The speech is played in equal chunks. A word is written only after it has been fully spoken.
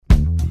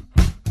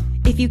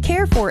If you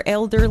care for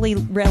elderly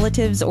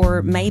relatives,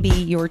 or maybe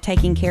you're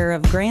taking care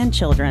of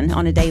grandchildren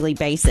on a daily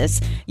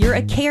basis, you're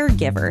a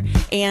caregiver.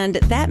 And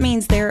that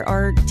means there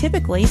are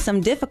typically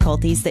some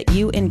difficulties that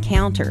you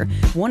encounter.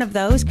 One of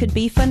those could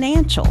be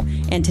financial.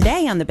 And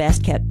today on the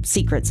Best Kept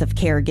Secrets of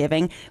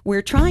Caregiving,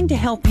 we're trying to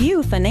help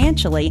you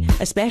financially,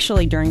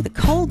 especially during the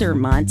colder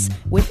months,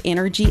 with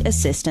energy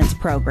assistance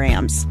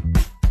programs.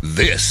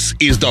 This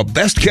is the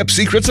Best Kept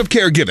Secrets of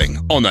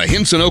Caregiving on the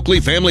Hinson Oakley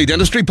Family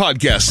Dentistry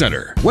Podcast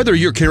Center. Whether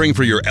you're caring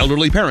for your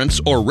elderly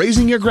parents or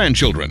raising your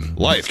grandchildren,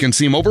 life can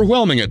seem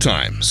overwhelming at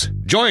times.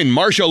 Join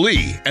Marsha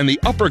Lee and the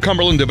Upper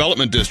Cumberland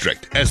Development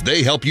District as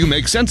they help you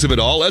make sense of it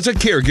all as a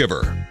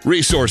caregiver.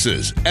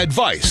 Resources,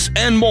 advice,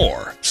 and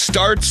more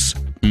starts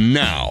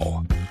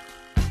now.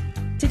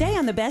 Today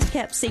on the Best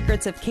Kept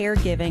Secrets of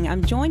Caregiving,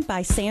 I'm joined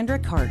by Sandra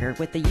Carter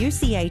with the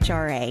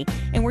UCHRA,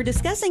 and we're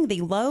discussing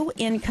the Low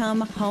Income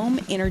Home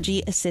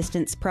Energy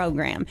Assistance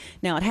Program.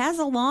 Now, it has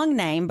a long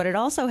name, but it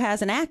also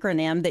has an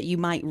acronym that you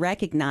might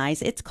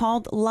recognize. It's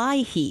called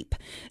Liheap.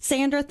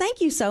 Sandra,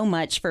 thank you so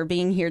much for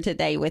being here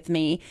today with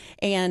me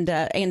and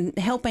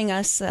helping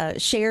us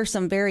share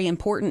some very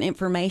important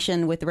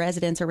information with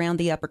residents around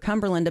the Upper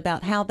Cumberland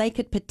about how they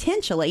could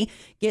potentially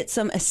get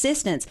some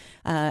assistance.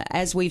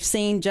 As we've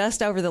seen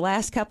just over the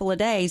last couple of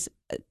days,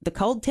 the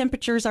cold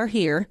temperatures are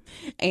here,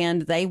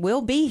 and they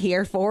will be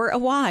here for a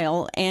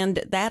while.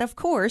 And that, of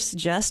course,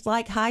 just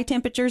like high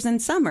temperatures in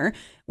summer,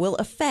 will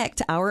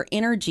affect our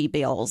energy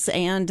bills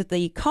and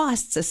the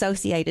costs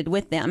associated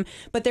with them.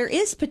 But there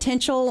is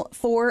potential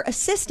for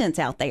assistance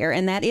out there,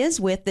 and that is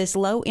with this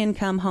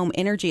Low-Income Home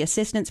Energy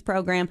Assistance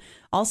Program,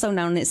 also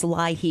known as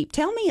Liheap.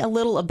 Tell me a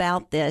little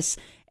about this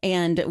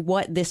and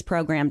what this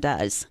program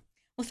does.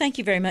 Well, thank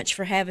you very much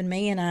for having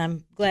me, and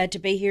I'm glad to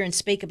be here and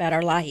speak about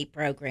our Liheap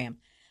program.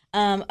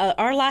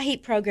 Our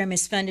Liheap program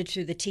is funded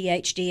through the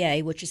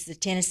THDA, which is the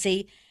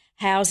Tennessee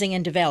Housing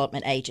and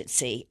Development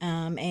Agency,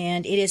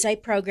 and it is a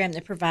program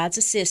that provides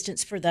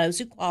assistance for those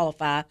who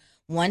qualify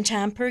one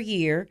time per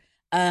year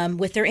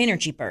with their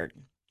energy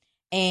burden.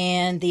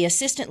 And the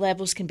assistance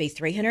levels can be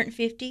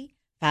 $350,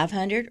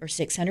 $500, or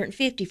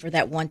 $650 for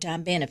that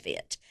one-time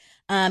benefit.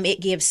 It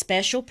gives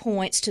special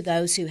points to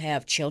those who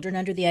have children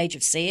under the age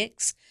of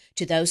 6,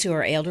 to those who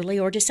are elderly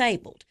or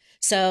disabled.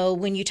 So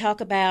when you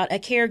talk about a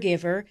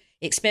caregiver,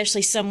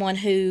 especially someone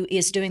who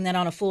is doing that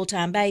on a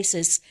full-time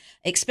basis,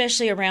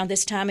 especially around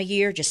this time of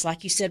year, just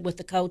like you said with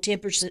the cold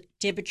temperatures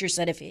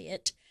that have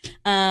hit,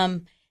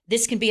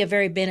 this can be a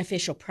very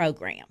beneficial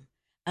program.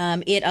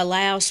 It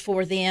allows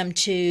for them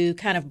to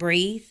kind of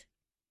breathe.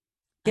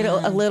 Get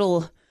a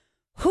little...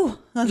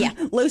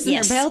 loosen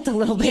their belt a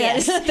little bit.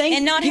 Yes.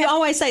 You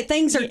always say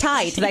things are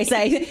tight, they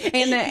say.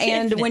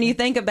 And when you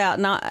think about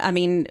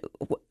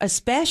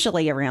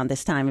especially around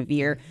this time of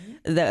year,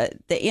 the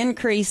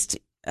increased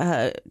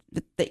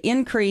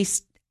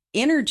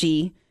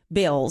energy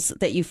bills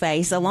that you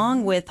face,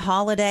 along with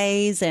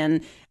holidays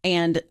and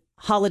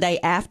holiday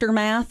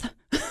aftermath,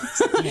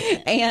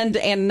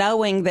 and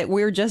knowing that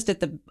we're just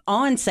at the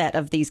onset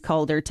of these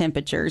colder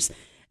temperatures.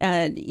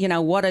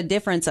 What a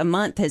difference a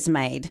month has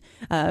made.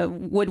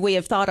 Would we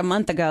have thought a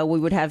month ago we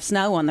would have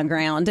snow on the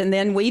ground? And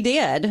then we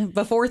did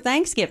before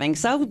Thanksgiving.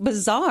 So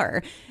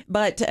bizarre.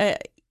 But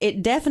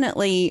it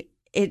definitely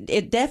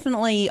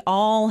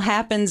all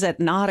happens at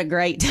not a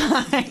great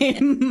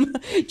time,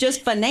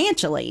 just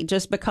financially,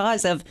 just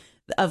because of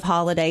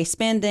holiday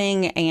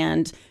spending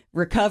and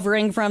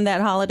recovering from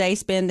that holiday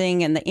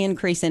spending and the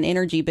increase in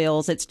energy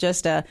bills. It's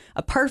just a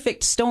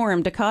perfect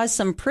storm to cause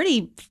some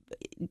pretty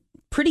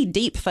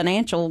deep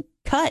financial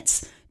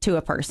cuts to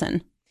a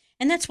person.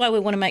 And that's why we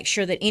want to make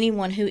sure that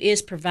anyone who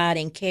is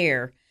providing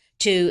care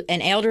to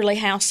an elderly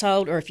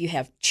household, or if you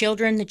have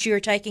children that you are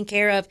taking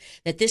care of,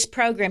 that this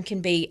program can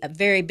be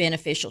very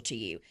beneficial to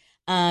you.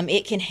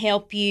 It can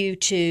help you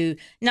to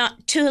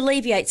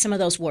alleviate some of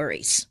those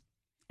worries.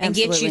 And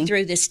Absolutely. Get you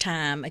through this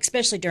time,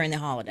 especially during the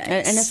holidays.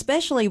 And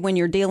especially when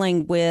you're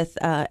dealing with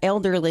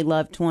elderly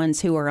loved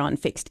ones who are on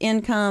fixed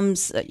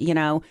incomes,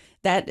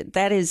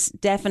 that is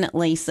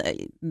definitely,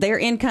 their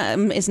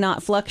income is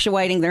not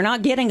fluctuating. They're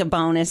not getting a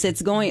bonus.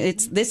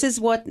 This is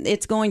what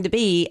it's going to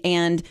be.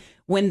 And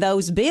when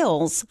those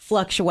bills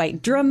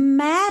fluctuate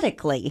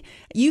dramatically,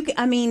 you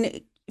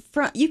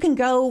can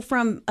go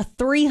from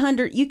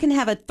you can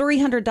have a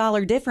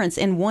 $300 difference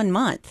in 1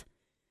 month.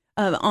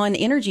 On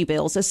energy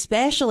bills,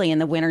 especially in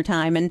the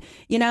wintertime. And,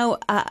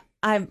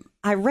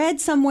 I read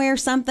somewhere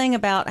something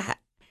about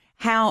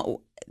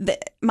how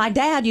my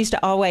dad used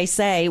to always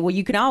say, well,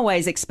 you can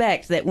always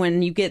expect that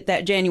when you get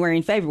that January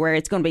and February,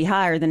 it's going to be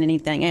higher than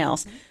anything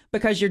else,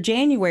 because your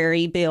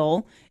January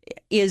bill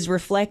is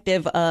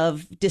reflective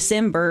of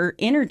December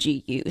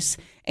energy use.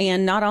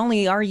 And not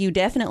only are you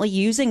definitely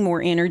using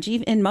more energy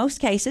in most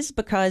cases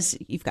because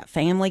you've got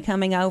family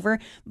coming over,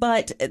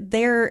 but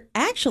there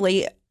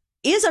actually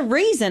is a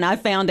reason, I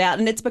found out,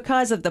 and it's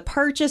because of the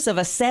purchase of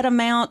a set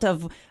amount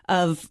of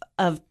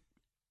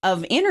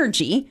of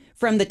energy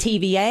from the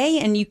TVA,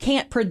 and you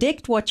can't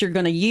predict what you're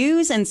going to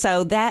use. And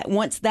so that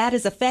once that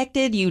is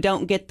affected, you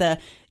don't get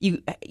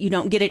you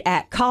don't get it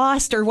at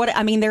cost or what.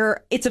 I mean,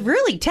 it's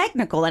really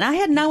technical, and I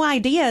had no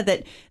idea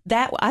that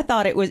I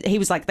thought he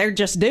was like, they're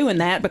just doing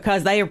that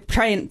because they are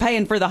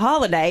paying for the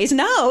holidays.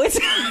 No,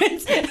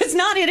 it's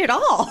not it at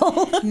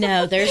all.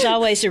 No, there's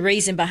always a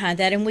reason behind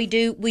that. And we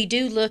do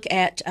look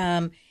at,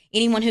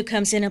 anyone who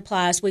comes in and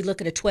applies, we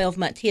look at a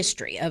 12-month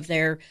history of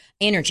their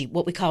energy,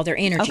 what we call their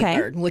energy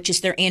burden, which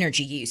is their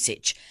energy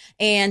usage.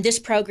 And this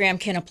program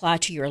can apply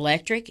to your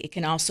electric. It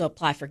can also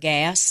apply for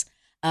gas,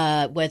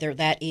 whether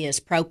that is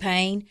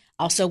propane.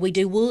 Also, we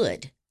do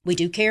wood. We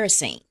do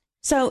kerosene.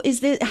 So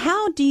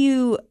how do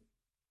you,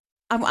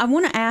 I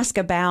want to ask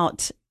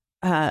about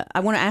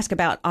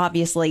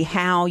obviously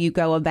how you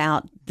go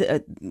about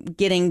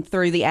getting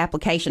through the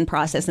application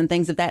process and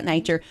things of that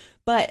nature.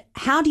 But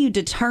how do you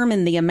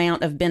determine the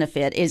amount of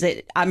benefit? Is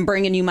it I'm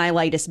bringing you my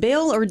latest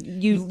bill, or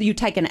you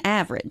take an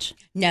average?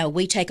 No,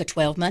 we take a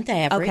 12-month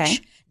average. Okay.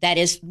 That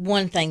is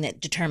one thing that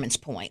determines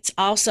points.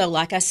 Also,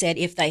 like I said,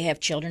 if they have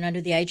children under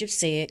the age of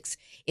 6,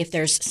 if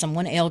there's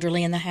someone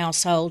elderly in the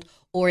household,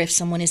 or if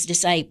someone is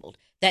disabled,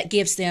 that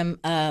gives them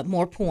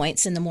more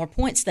points. And the more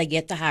points they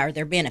get, the higher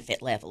their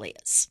benefit level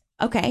is.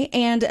 Okay.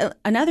 And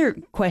another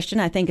question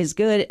I think is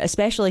good,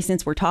 especially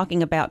since we're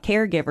talking about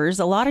caregivers.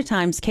 A lot of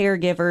times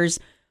caregivers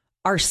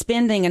are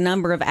spending a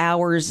number of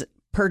hours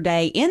per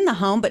day in the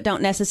home, but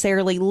don't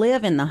necessarily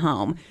live in the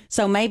home.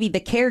 So maybe the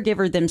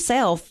caregiver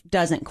themselves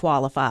doesn't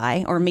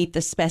qualify or meet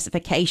the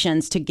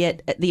specifications to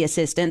get the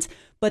assistance,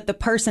 but the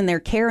person they're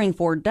caring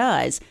for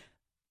does.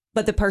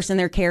 But the person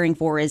they're caring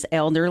for is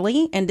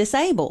elderly and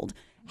disabled.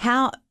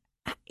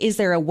 Is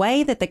there a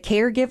way that the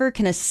caregiver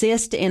can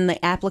assist in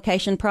the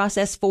application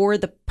process for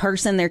the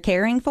person they're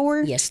caring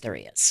for? Yes, there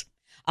is.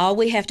 All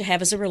we have to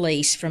have is a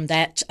release from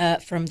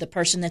the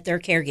person that they're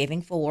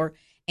caregiving for,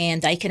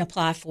 and they can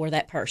apply for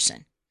that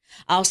person.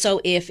 Also,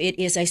 if it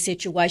is a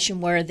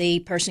situation where the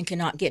person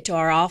cannot get to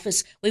our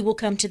office, we will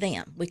come to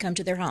them. We come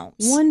to their homes.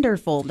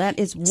 Wonderful. That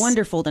is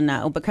wonderful to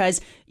know, because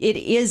it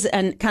is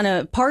kind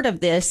of part of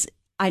this,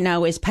 I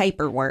know, is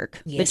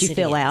paperwork that you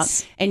fill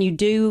out. And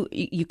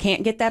you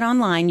can't get that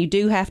online. You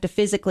do have to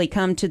physically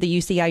come to the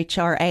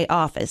UCHRA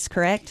office,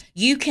 correct?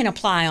 You can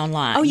apply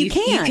online. Oh, you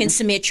can? You can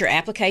submit your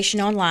application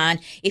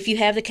online. If you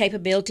have the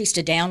capabilities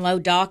to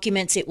download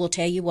documents, it will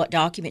tell you what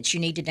documents you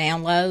need to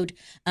download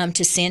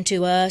to send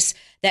to us.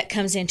 That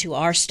comes into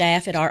our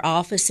staff at our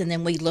office, and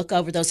then we look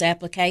over those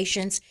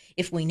applications.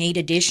 If we need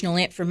additional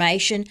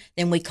information,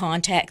 then we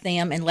contact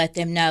them and let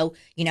them know,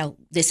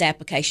 this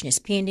application is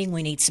pending.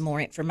 We need some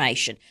more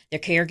information. Their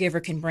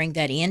caregiver can bring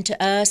that in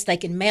to us. They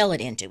can mail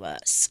it into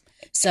us.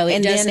 So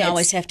it doesn't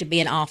always have to be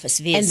an office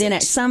visit. And then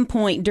at some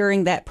point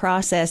during that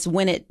process,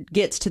 when it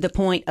gets to the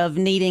point of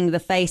needing the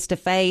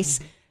face-to-face,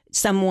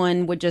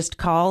 someone would just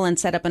call and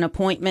set up an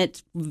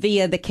appointment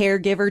via the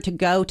caregiver to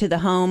go to the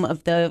home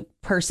of the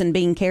person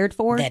being cared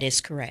for? That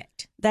is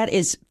correct. That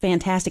is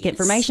fantastic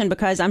information,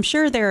 because I'm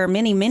sure there are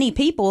many, many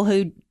people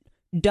who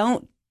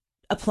don't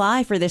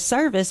apply for this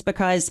service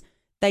because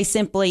they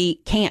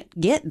simply can't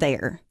get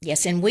there.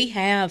 Yes, and we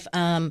have,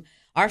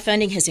 our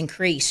funding has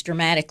increased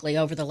dramatically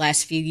over the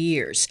last few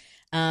years.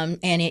 And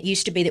it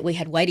used to be that we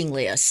had waiting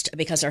lists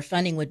because our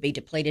funding would be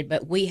depleted,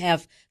 but we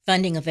have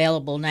funding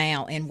available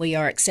now, and we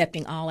are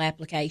accepting all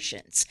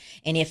applications.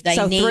 And if they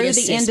need through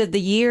the end of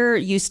the year,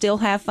 you still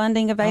have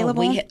funding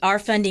available? Our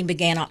funding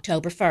began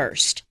October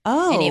 1st.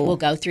 Oh. And it will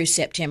go through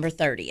September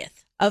 30th.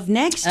 Of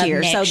next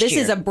year. So this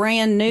is a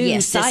brand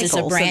new cycle. Yes, this is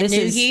a brand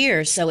new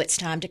year, so it's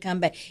time to come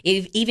back.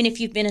 Even if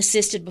you've been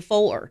assisted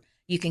before,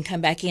 you can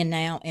come back in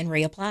now and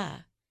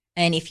reapply.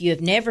 And if you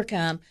have never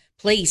come,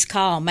 please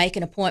call, make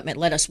an appointment.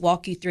 Let us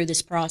walk you through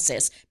this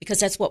process, because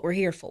that's what we're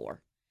here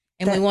for.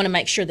 And we want to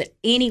make sure that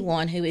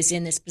anyone who is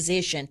in this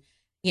position,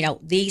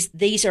 these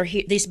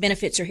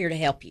benefits are here to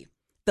help you.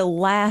 The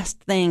last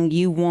thing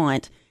you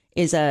want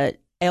is a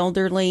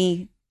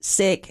elderly,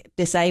 sick,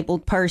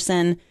 disabled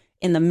person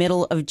in the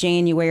middle of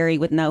January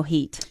with no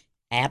heat.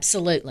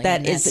 Absolutely.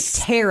 That is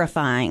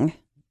terrifying.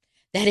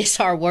 That is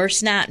our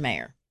worst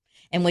nightmare.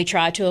 And we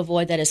try to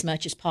avoid that as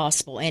much as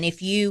possible. And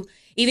even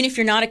if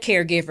you're not a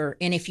caregiver,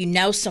 and if you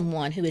know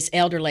someone who is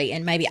elderly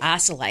and maybe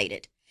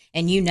isolated,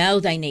 and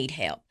they need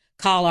help,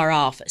 call our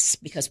office,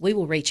 because we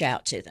will reach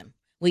out to them.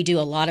 We do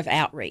a lot of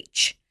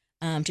outreach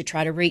to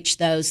try to reach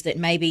those that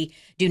maybe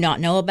do not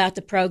know about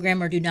the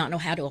program or do not know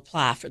how to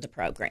apply for the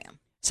program.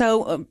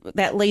 So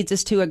that leads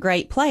us to a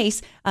great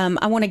place.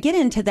 I want to get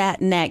into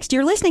that next.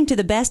 You're listening to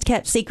the Best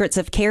Kept Secrets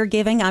of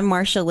Caregiving. I'm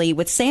Marcia Lee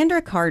with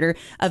Sandra Carter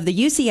of the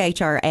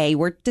UCHRA.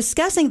 We're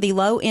discussing the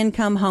Low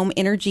Income Home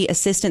Energy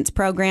Assistance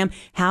Program,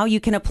 how you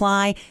can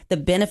apply, the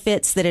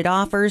benefits that it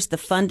offers, the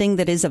funding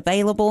that is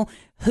available,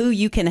 who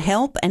you can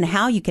help and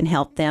how you can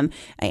help them.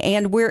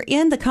 And we're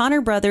in the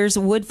Connor Brothers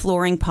Wood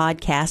Flooring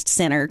Podcast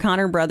Center.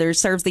 Connor Brothers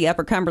serves the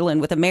Upper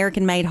Cumberland with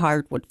American-made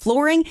hardwood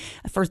flooring.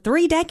 For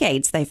 3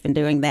 decades, they've been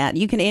doing that.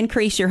 You can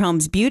increase your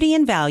home's beauty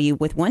and value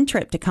with one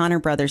trip to Connor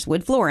Brothers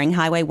Wood Flooring,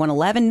 Highway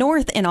 111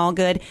 North in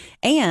Allgood,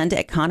 and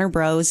at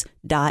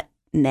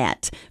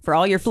ConnorBros.net. For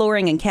all your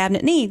flooring and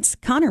cabinet needs,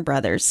 Connor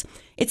Brothers.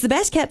 It's the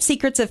best kept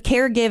secrets of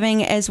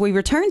caregiving as we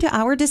return to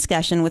our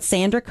discussion with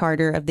Sandra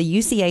Carter of the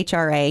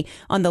UCHRA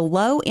on the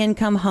Low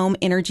Income Home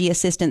Energy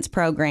Assistance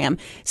Program.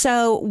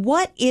 So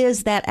what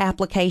is that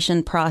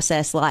application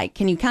process like?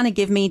 Can you kind of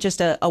give me just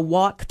a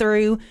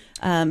walkthrough?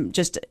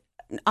 Just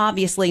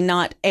obviously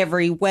not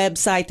every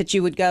website that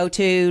you would go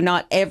to,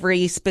 not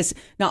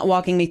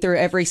walking me through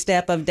every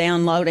step of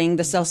downloading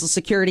the Social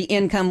Security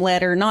income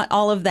letter, not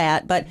all of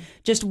that, but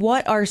just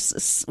what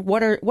is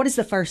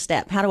the first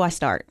step? How do I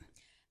start?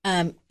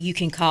 You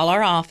can call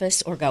our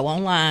office or go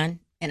online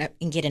and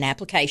get an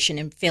application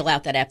and fill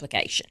out that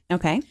application.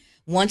 Okay.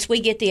 Once we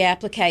get the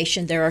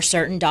application, there are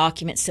certain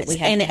documents that we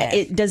have to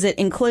have. Does it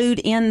include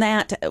in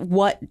that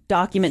what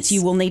documents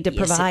you will need to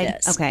provide? Yes,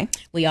 it does. Okay.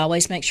 We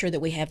always make sure that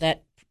we have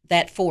that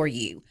for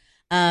you.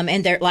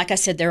 And there, like I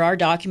said, there are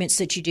documents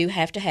that you do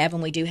have to have,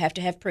 and we do have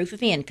to have proof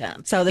of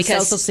income. So the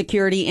Social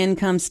Security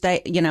income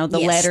letter.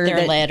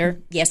 Yes,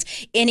 letter. Yes.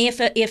 And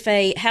if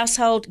a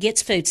household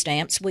gets food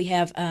stamps, we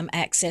have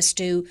access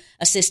to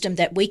a system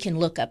that we can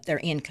look up their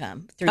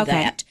income through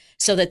that,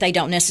 so that they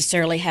don't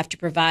necessarily have to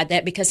provide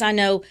that. Because I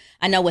know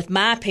with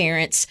my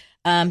parents,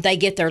 they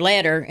get their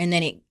letter and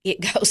then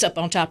it goes up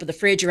on top of the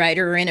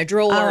refrigerator or in a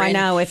drawer. Oh, I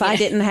know. If I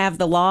didn't have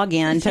the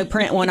login to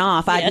print one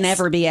off, Yes. I'd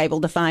never be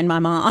able to find my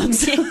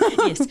mom's.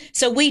 Yes.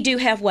 So we do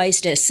have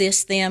ways to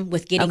assist them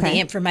with getting the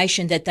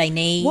information that they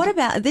need. What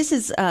about, this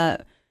is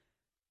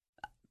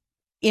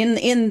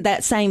in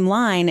that same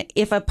line,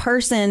 if a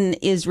person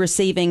is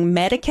receiving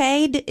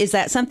Medicaid, is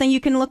that something you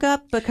can look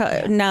up?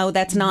 Because no,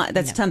 that's not.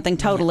 That's something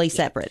totally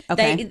separate.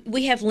 Okay.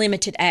 We have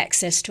limited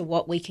access to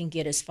what we can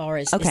get as far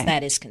as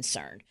that is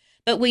concerned.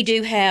 But we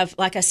do have,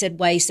 like I said,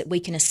 ways that we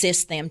can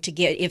assist them to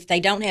get, if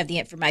they don't have the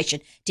information,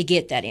 to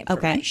get that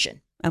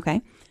information.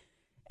 Okay.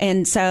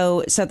 And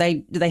so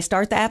they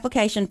start the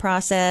application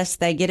process,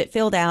 they get it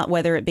filled out,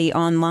 whether it be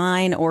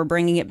online or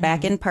bringing it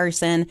back in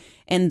person,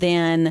 and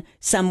then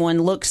someone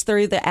looks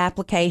through the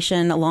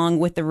application along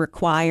with the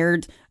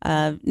required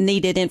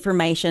needed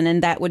information,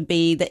 and that would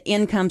be the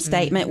income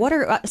statement. What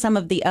are some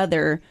of the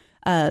other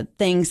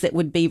things that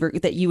would be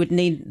that you would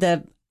need,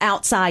 the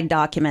outside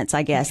documents,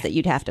 I guess, that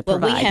you'd have to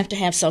provide? Well, we have to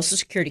have Social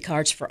Security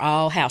cards for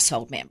all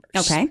household members.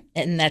 Okay.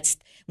 And that's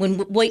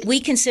when we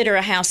consider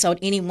a household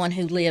anyone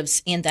who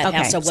lives in that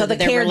household, whether so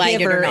the they're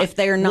related or not. If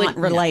they're not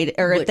related,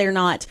 or if they're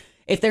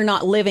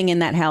not living in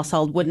that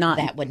household, would not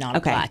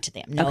apply to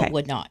them. No, it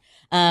would not.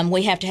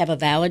 We have to have a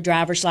valid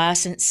driver's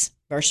license,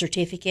 birth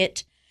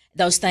certificate.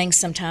 Those things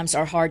sometimes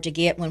are hard to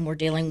get when we're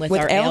dealing with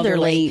our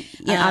elderly.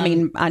 Yeah, I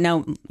mean, I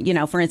know,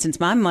 for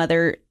instance, my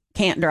mother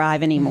can't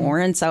drive anymore,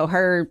 and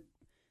so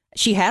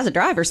she has a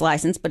driver's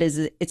license, but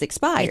it's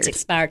expired. It's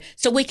expired.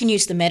 So we can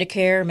use the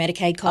Medicare,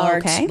 Medicaid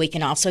cards. Okay. We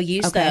can also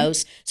use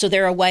those. So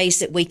there are ways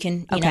that we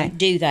can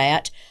do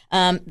that.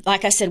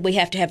 Like I said, we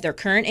have to have their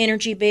current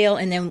energy bill,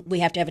 and then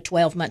we have to have a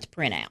 12-month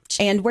printout.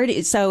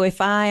 And so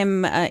if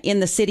I'm in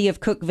the city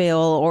of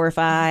Cookeville, or if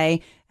I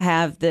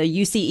have the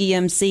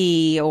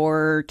UCEMC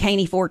or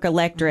Caney Fork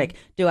Electric,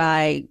 do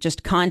I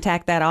just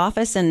contact that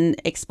office and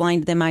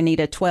explain to them I need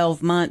a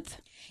 12-month?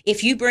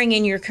 If you bring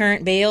in your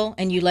current bill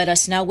and you let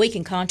us know, we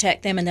can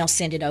contact them and they'll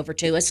send it over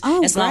to us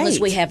as long as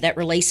we have that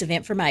release of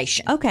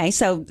information. Okay,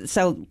 so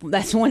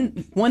that's one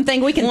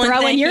thing we can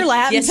throw in your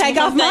lap and take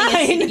off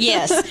mine.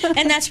 Yes,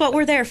 and that's what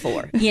we're there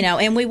for,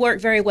 and we work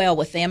very well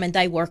with them and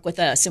they work with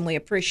us, and we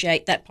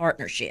appreciate that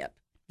partnership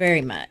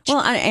very much.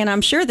 Well, and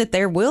I'm sure that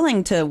they're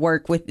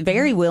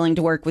very willing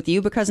to work with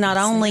you, because not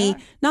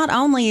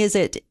only is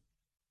it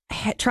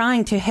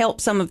trying to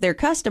help some of their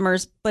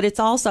customers, but it's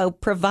also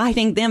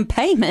providing them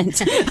payment.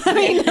 I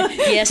mean,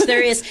 yes,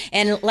 there is.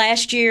 And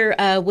last year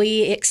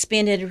we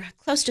expended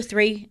close to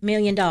 $3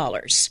 million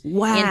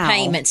in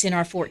payments in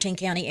our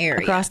 14-county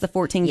area. Across the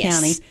 14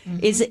 counties.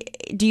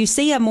 Do you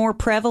see a more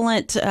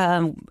prevalent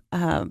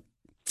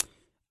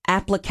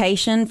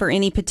application for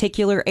any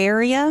particular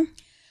area?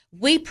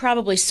 We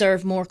probably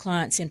serve more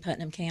clients in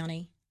Putnam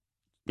County.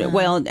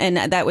 Well, and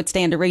that would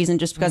stand to reason,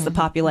 just because the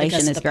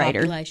population is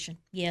greater. Population,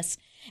 yes.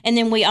 And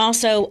then we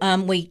also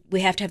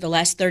we have to have the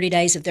last 30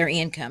 days of their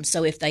income.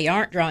 So if they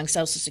aren't drawing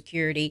Social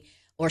Security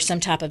or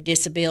some type of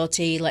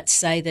disability, let's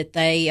say that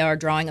they are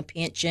drawing a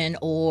pension,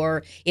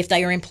 or if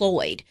they are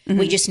employed,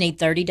 we just need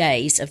 30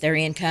 days of their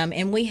income.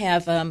 And we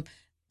have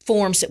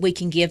forms that we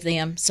can give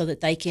them so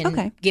that they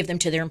can give them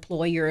to their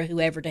employer or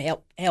whoever to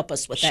help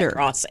us with that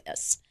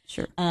process.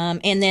 Sure.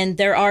 And then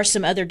there are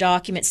some other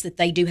documents that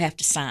they do have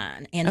to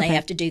sign, and they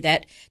have to do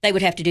that. They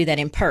would have to do that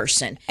in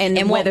person.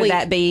 And whether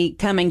that be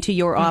coming to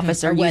your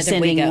office or you whether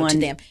sending we go one to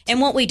them. And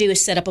what we do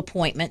is set up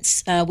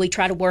appointments. We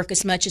try to work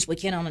as much as we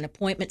can on an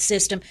appointment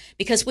system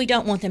because we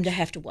don't want them to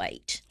have to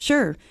wait.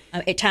 Sure.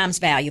 At times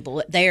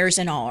valuable, theirs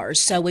and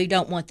ours, so we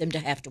don't want them to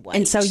have to wait.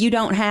 And so you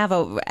don't have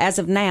as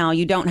of now,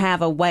 you don't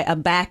have a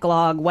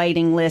backlog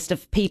waiting list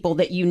of people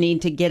that you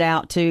need to get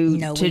out to.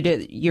 No,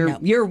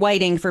 you're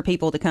waiting for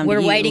people to come. We're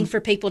to you. waiting for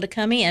people to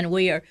come in.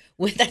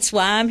 That's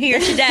why I'm here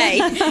today,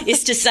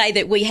 is to say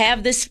that we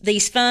have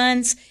these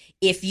funds.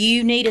 If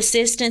you need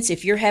assistance,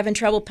 if you're having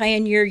trouble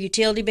paying your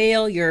utility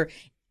bill,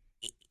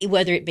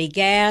 whether it be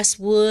gas,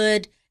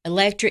 wood,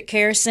 electric,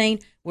 kerosene,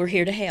 we're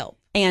here to help.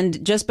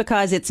 And just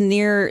because it's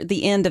near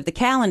the end of the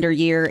calendar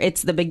year,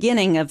 it's the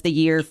beginning of the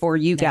year for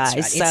you guys.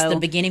 That's right. It's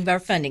the beginning of our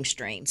funding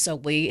stream. So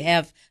we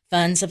have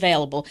funds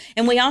available.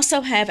 And we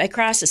also have a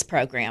crisis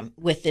program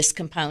with this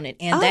component.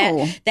 And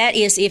that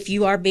is if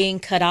you are being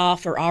cut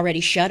off or already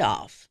shut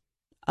off.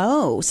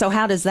 Oh, so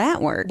how does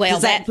that work? Well,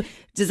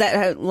 does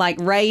that like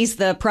raise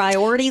the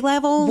priority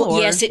level?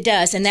 Well, yes, it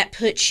does. And that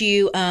puts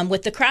you,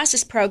 with the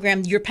crisis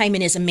program, your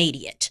payment is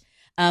immediate.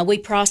 We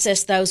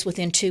process those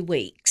within 2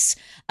 weeks.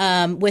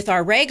 With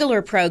our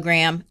regular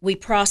program, we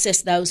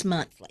process those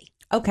monthly.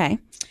 Okay.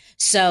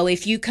 So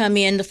if you come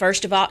in the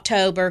 1st of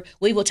October,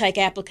 we will take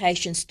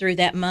applications through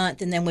that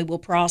month, and then we will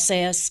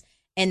process,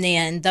 and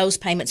then those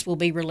payments will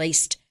be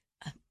released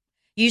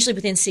usually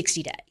within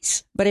 60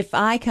 days. But if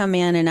I come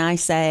in and I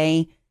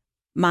say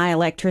my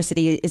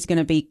electricity is going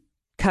to be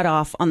cut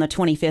off on the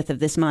 25th of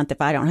this month if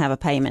I don't have a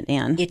payment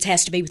in. It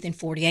has to be within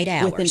 48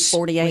 hours. Within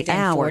 48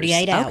 hours.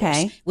 48 hours.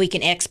 Okay. We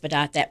can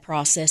expedite that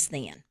process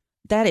then.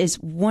 That is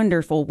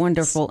wonderful,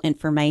 wonderful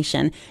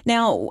information.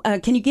 Now,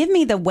 can you give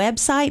me the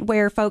website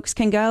where folks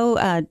can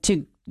go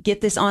to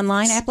get this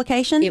online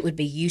application? It would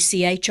be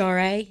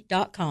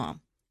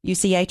UCHRA.com.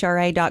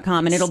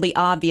 UCHRA.com, and it'll be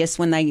obvious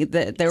when there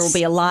will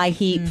be a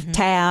Liheap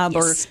tab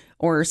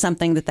or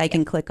something that they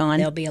can click on.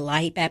 There'll be a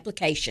Liheap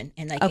application,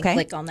 and they can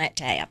click on that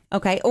tab.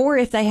 Okay. Or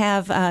if they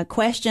have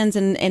questions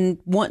and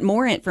want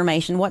more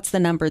information, what's the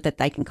number that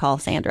they can call,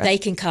 Sandra? They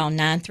can call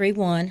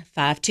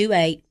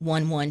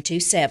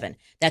 931-528-1127.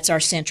 That's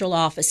our central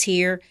office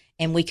here,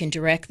 and we can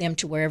direct them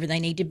to wherever they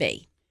need to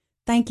be.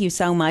 Thank you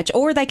so much.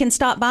 Or they can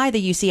stop by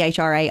the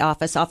UCHRA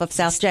office off of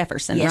South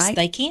Jefferson, right? Yes,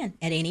 they can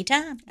at any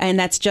time. And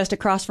that's just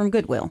across from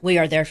Goodwill. We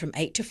are there from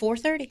 8 to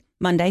 4:30.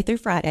 Monday through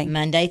Friday.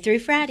 Monday through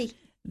Friday.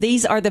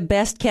 These are the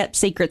best kept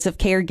secrets of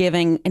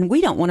caregiving, and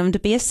we don't want them to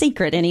be a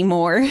secret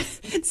anymore.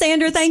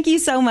 Sandra, thank you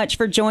so much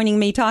for joining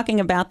me talking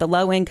about the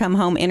Low Income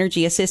Home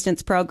Energy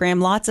Assistance Program.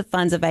 Lots of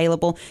funds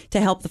available to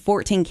help the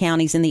 14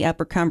 counties in the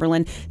Upper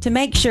Cumberland to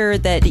make sure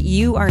that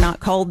you are not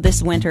cold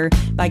this winter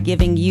by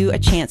giving you a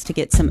chance to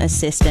get some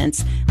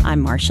assistance.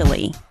 I'm Marsha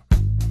Lee.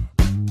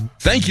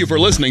 Thank you for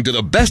listening to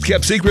the Best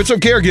Kept Secrets of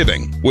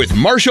Caregiving with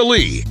Marsha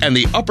Lee and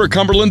the Upper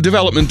Cumberland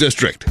Development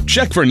District.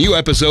 Check for new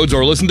episodes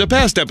or listen to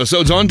past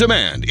episodes on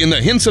demand in the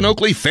Hinson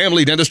Oakley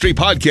Family Dentistry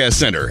Podcast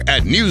Center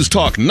at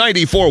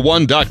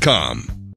newstalk941.com.